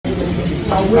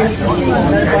Good morning to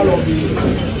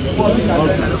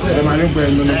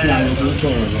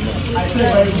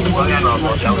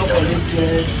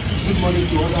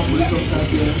other police officers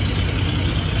here.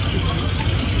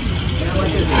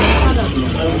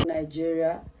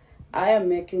 Nigeria. I am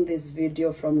making this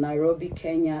video from Nairobi,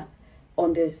 Kenya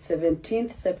on the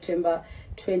 17th September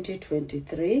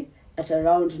 2023 at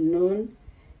around noon,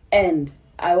 and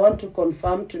I want to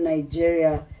confirm to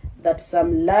Nigeria that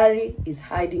Sam Larry is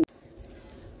hiding.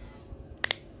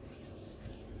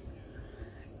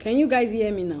 Can you guys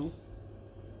hear me now?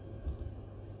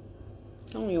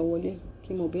 Tell me, Wole.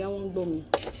 Kimobi, I won't go me.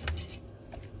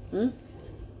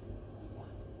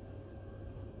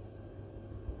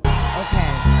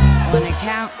 Okay, on the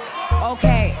count.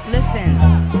 Okay, listen.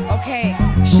 Okay,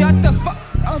 shut the fuck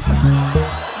up.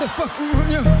 The fuck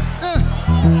on you.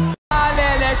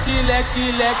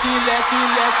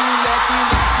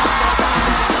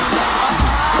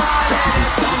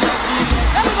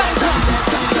 Everybody jump.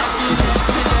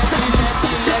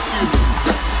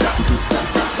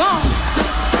 Go on.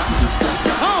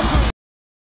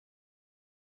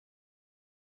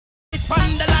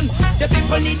 The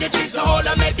people need the trees to hold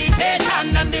a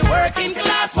meditation, and the working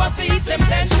class what feeds them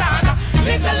tension.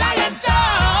 Make the lions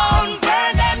down,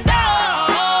 burn them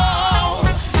down.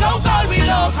 Local,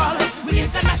 we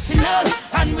international,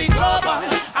 and we global.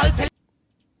 I'll tell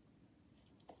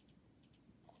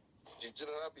the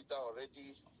General Peter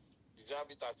already, the General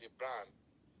Peter as a brand,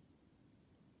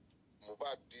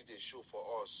 Mohbad did a show for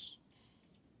us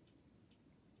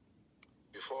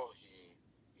before he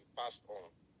passed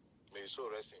on. May his soul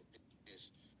rest in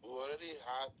peace. We already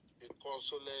had a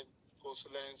consulence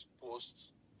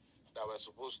post that we're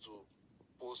supposed to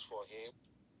post for him,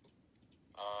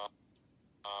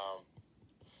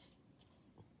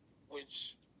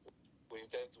 which we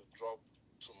intend to drop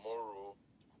tomorrow.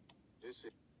 This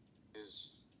is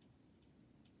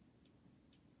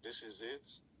it.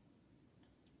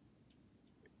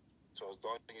 It was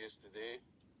done yesterday,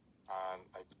 and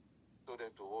I told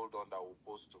them to hold on, that we'll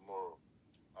post tomorrow.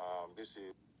 This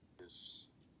is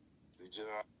the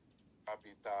General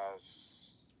Peter's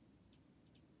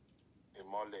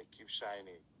Imole Keep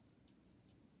Shining.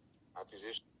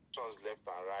 Accusations left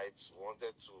and right.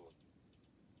 Wanted to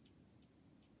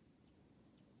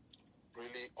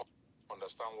really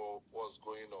understand what was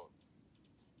going on.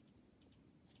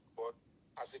 But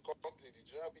as a company, the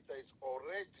General Peter is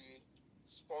already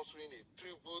sponsoring a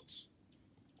tribute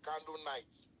candle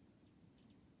night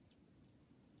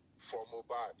for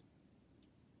Mohbad.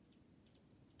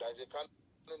 There is a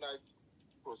candle night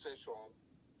procession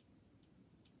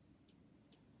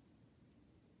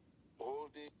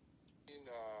holding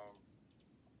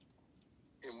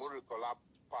in Murikola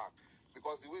Park,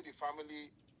 because the way the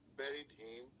family buried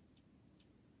him,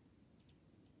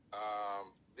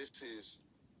 this is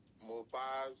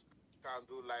Mohbad's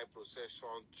candlelight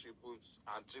procession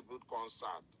tribute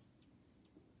concert.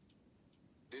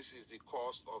 This is the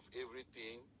cost of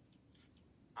everything,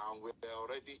 and we're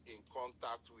already in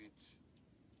contact with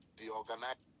the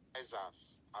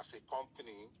organizers as a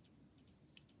company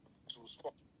to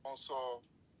sponsor,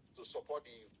 to support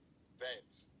the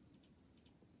event.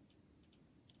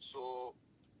 So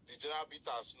the General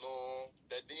Peters know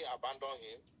that they abandon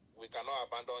him. We cannot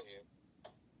abandon him.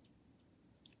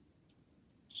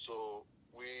 So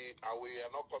we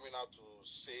are not coming out to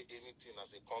say anything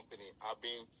as a company. I've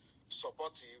been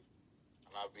supportive,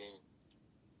 and I've been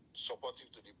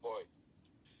supportive to the boy.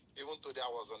 Even today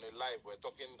I was on a live, we're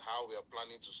talking how we are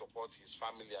planning to support his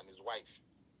family and his wife.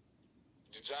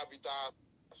 The General Peter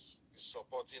is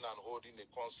supporting and holding a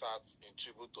concert in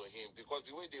tribute to him, because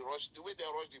the way they rush the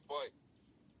boy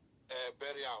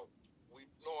burial, we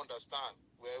don't understand.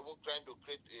 We're even trying to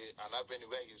create an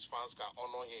avenue where his fans can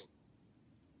honor him.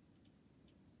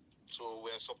 So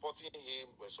we're supporting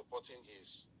him. We're supporting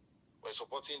his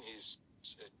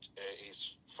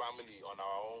family on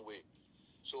our own way.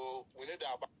 So we need to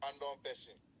abandon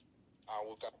person, and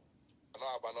we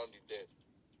cannot abandon the dead.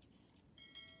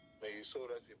 May his soul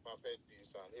rest in perfect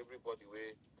peace, and everybody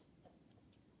will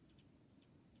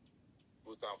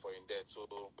put down for him death. So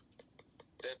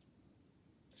that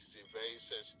is a very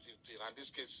sensitive thing, and this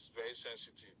case is very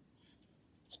sensitive.